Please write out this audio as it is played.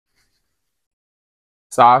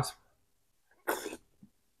sauce.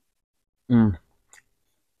 Mm.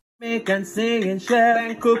 Make and sing and share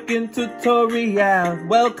and cooking tutorial.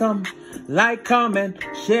 Welcome, like, comment,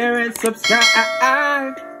 share and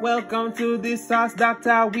subscribe. Welcome to the Sauce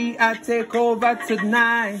Doctor. We are take over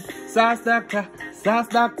tonight. Sauce Doctor, Sauce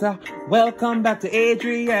Doctor. Welcome back to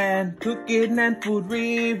Adrian, cooking and food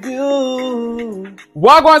review.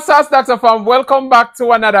 Wagwan Sauce Doctor fam, welcome back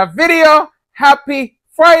to another video. Happy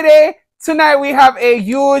Friday. Tonight we have a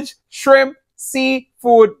huge shrimp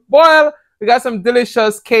seafood boil. We got some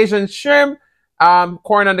delicious Cajun shrimp,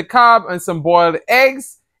 corn on the cob, and some boiled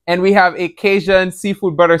eggs. And we have a Cajun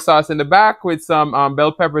seafood butter sauce in the back with some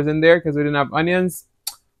bell peppers in there because we didn't have onions.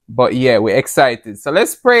 But yeah, we're excited. So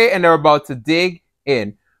let's pray, and we're about to dig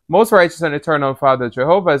in. Most righteous and eternal Father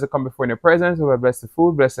Jehovah, as I come before in your presence, who have blessed the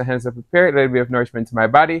food, bless the hands that prepare it, let it be of nourishment to my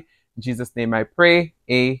body. In Jesus' name I pray.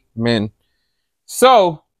 Amen.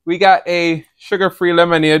 So we got a sugar-free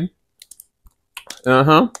lemonade.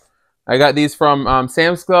 I got these from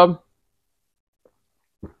Sam's Club.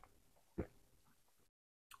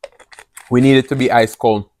 We need it to be ice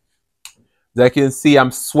cold. As you can see,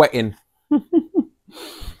 I'm sweating.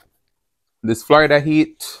 This Florida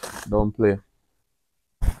heat, don't play.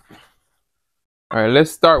 All right,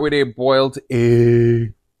 let's start with a boiled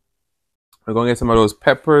egg. We're going to get some of those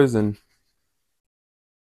peppers and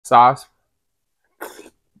sauce.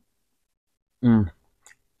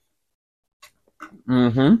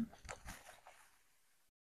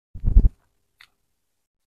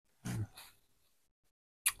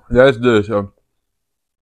 That's delicious.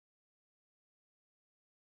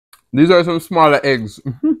 These are some smaller eggs.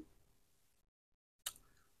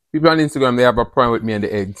 People on Instagram, they have a problem with me and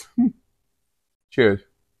the eggs. Cheers.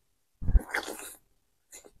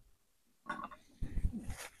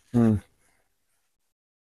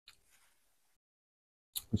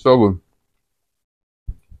 It's so good.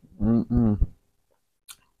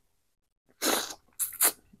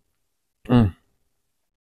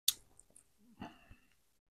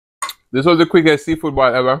 This was the quickest seafood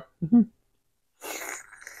boil ever.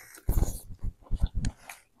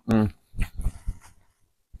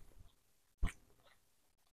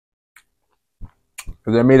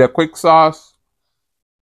 They made a quick sauce.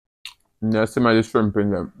 And there's some of the shrimp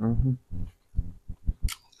in there.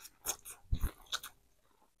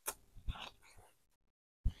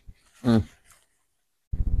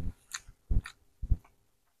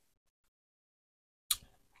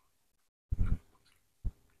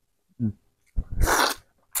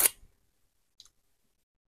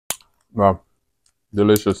 Wow,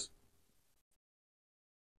 delicious.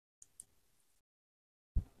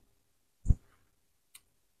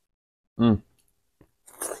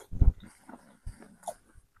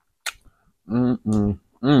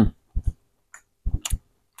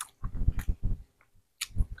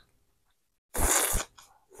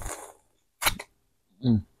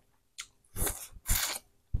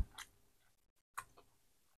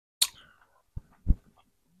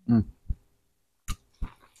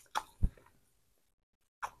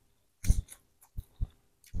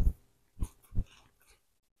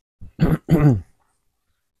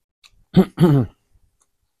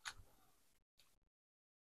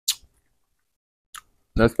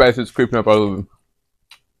 That spice is creeping up a little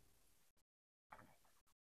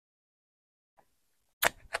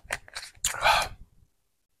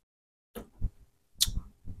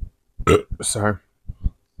bit. Sorry.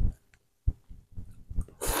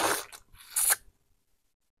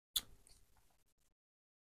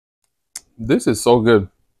 This is so good.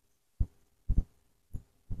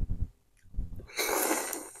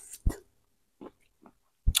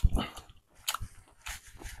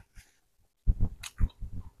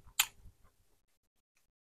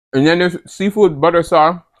 And then there's seafood butter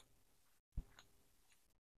sauce.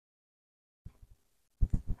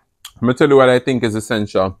 I'm gonna tell you what I think is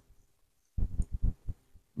essential.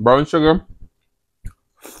 Brown sugar.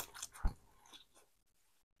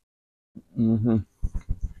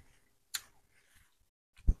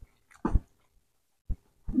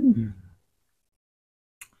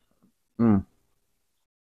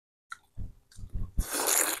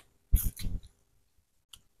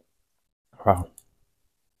 Wow.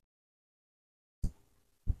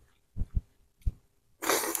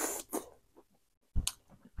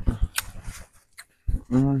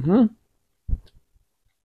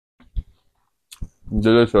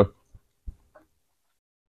 Delicious.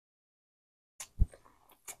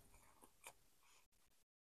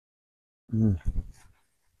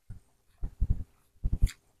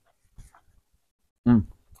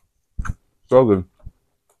 So good.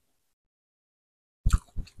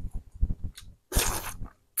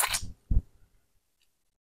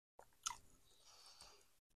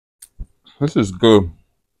 This is good.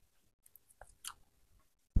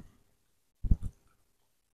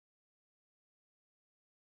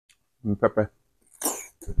 Pepper.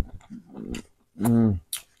 Mm.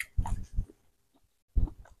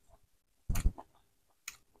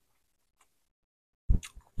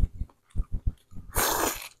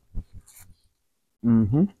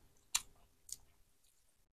 Mm-hmm.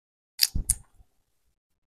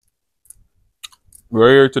 We're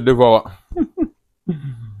here to devour.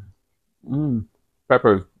 Mm.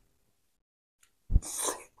 Peppers.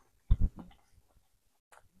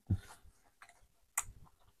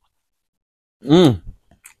 Mm.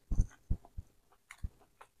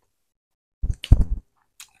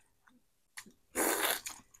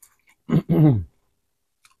 Mm.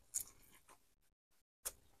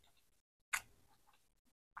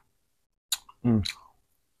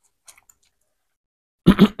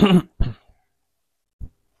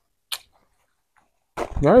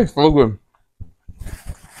 That is so good.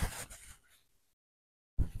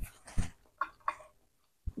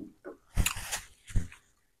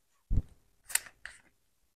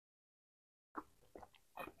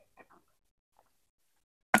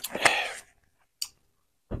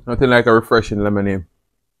 Nothing like a refreshing lemonade.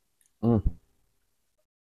 Mm.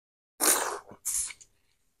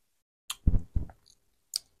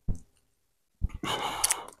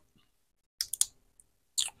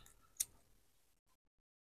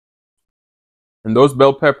 And those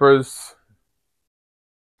bell peppers.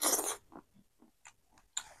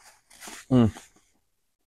 Mm.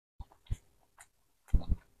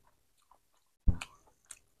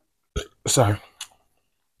 Sorry.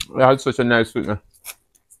 That had such a nice sweetness.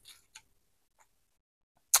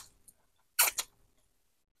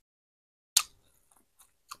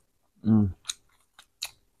 Mm.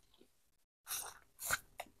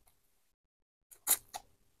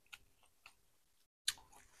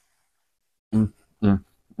 Mm. Mm.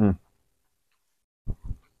 Mm.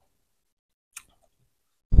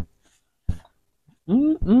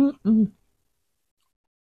 Mm. Mm. Mm.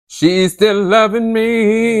 She's still loving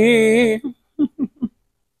me.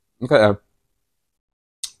 Okay.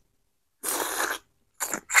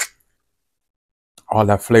 All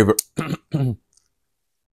that flavor.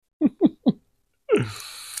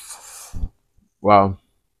 Wow.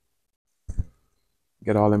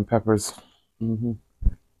 Get all them peppers. Mm-hmm.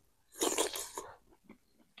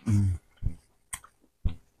 Mm.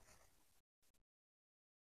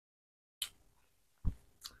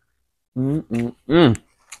 Mm. Mm. Mm.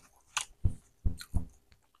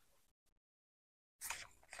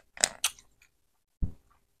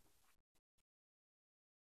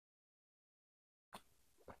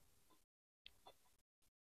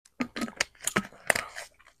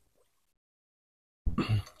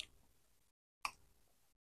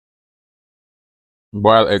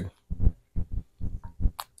 Boiled egg.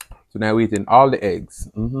 So now we're eating all the eggs.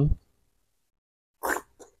 Mm-hmm.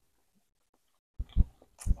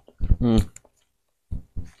 Mm.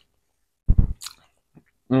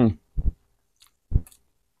 Mm.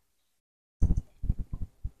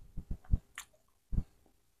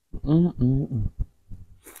 Mm. Mm. Mm.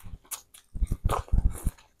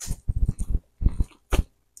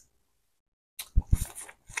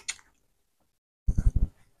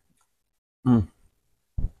 Mm.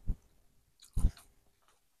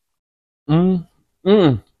 Mm.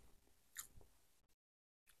 Mm.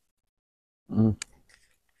 Mm.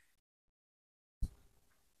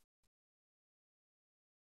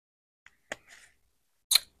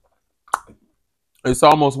 It's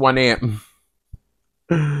almost 1 a.m.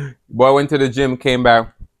 Boy went to the gym, came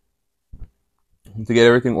back to get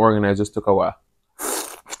everything organized. Just took a while.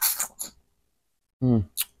 Mm.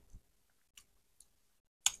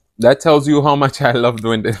 That tells you how much I love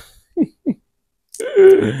doing this.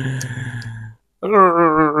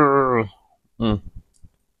 Mm.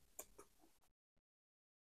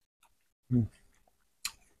 Mm.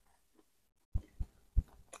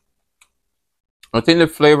 I think the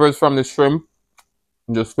flavors from the shrimp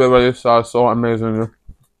just flavor this sauce so amazing.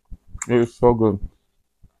 It's so good.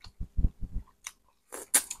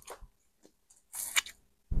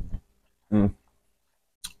 Mm.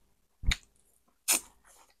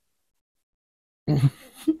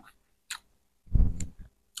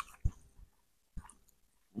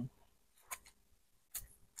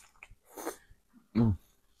 Mm.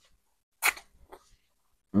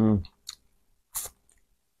 Mm.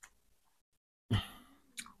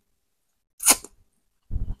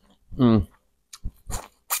 Mm.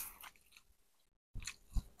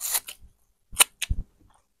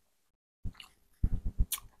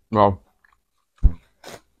 Wow.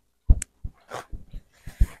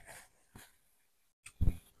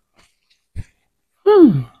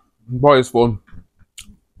 Boy, it's full.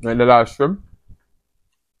 And the last shrimp.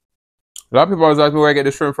 A lot of people always ask me where I get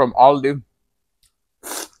the shrimp from. Aldi.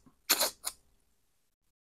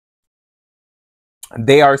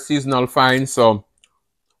 They are seasonal finds, so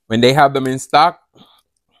when they have them in stock,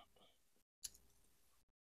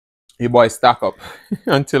 you boys stack up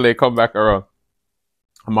until they come back around.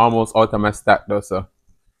 I'm almost out of my stack though, so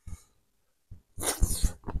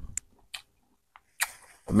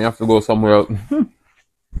I may have to go somewhere else.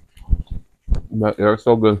 But they're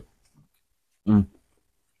so good. Mm.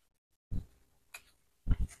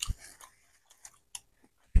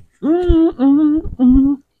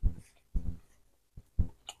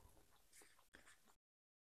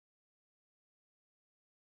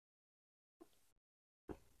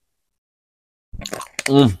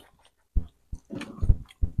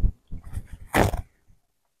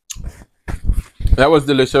 That was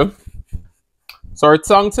delicious. So our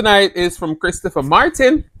song tonight is from Christopher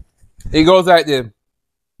Martin. It goes like this.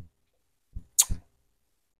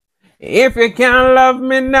 If you can't love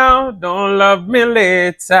me now, don't love me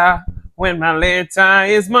later. When my later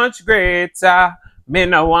is much greater. Me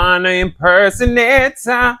no wanna impersonate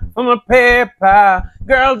for my paper.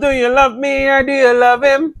 Girl, do you love me or do you love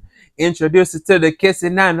him? Introduce it to the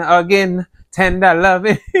kissing and hugging. Tender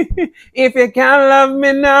loving. If you can't love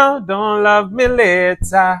me now, don't love me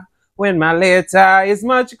later. When my later is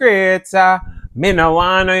much greater. Me no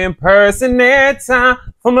wanna impersonate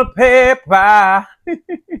for my paper.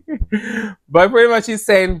 But pretty much he's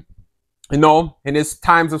saying, you know, in his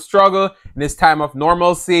times of struggle, in his time of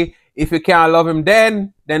normalcy, if you can't love him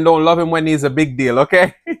then don't love him when he's a big deal,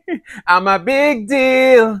 okay? I'm a big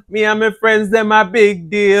deal. Me and my friends, them a big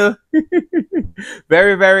deal.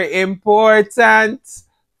 Very, very important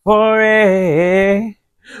for it.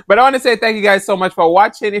 But I want to say thank you guys so much for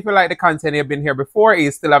watching. If you like the content, you've been here before, you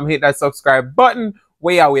still haven't hit that subscribe button,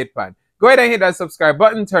 where you wait pan. Go ahead and hit that subscribe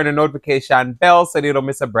button, turn the notification bell so you don't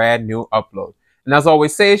miss a brand new upload. And as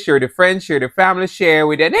always say, share with your friends, share with your family, share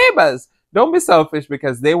with your neighbors. Don't be selfish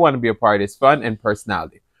because they want to be a part of this fun and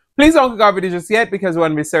personality. Please don't click our video just yet because we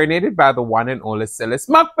want to be serenaded by the one and only Celeste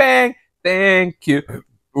Mukbang. Thank you.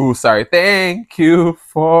 Thank you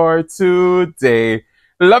for today.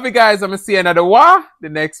 Love you guys. I'm going to see you another the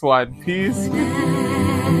next one. Peace.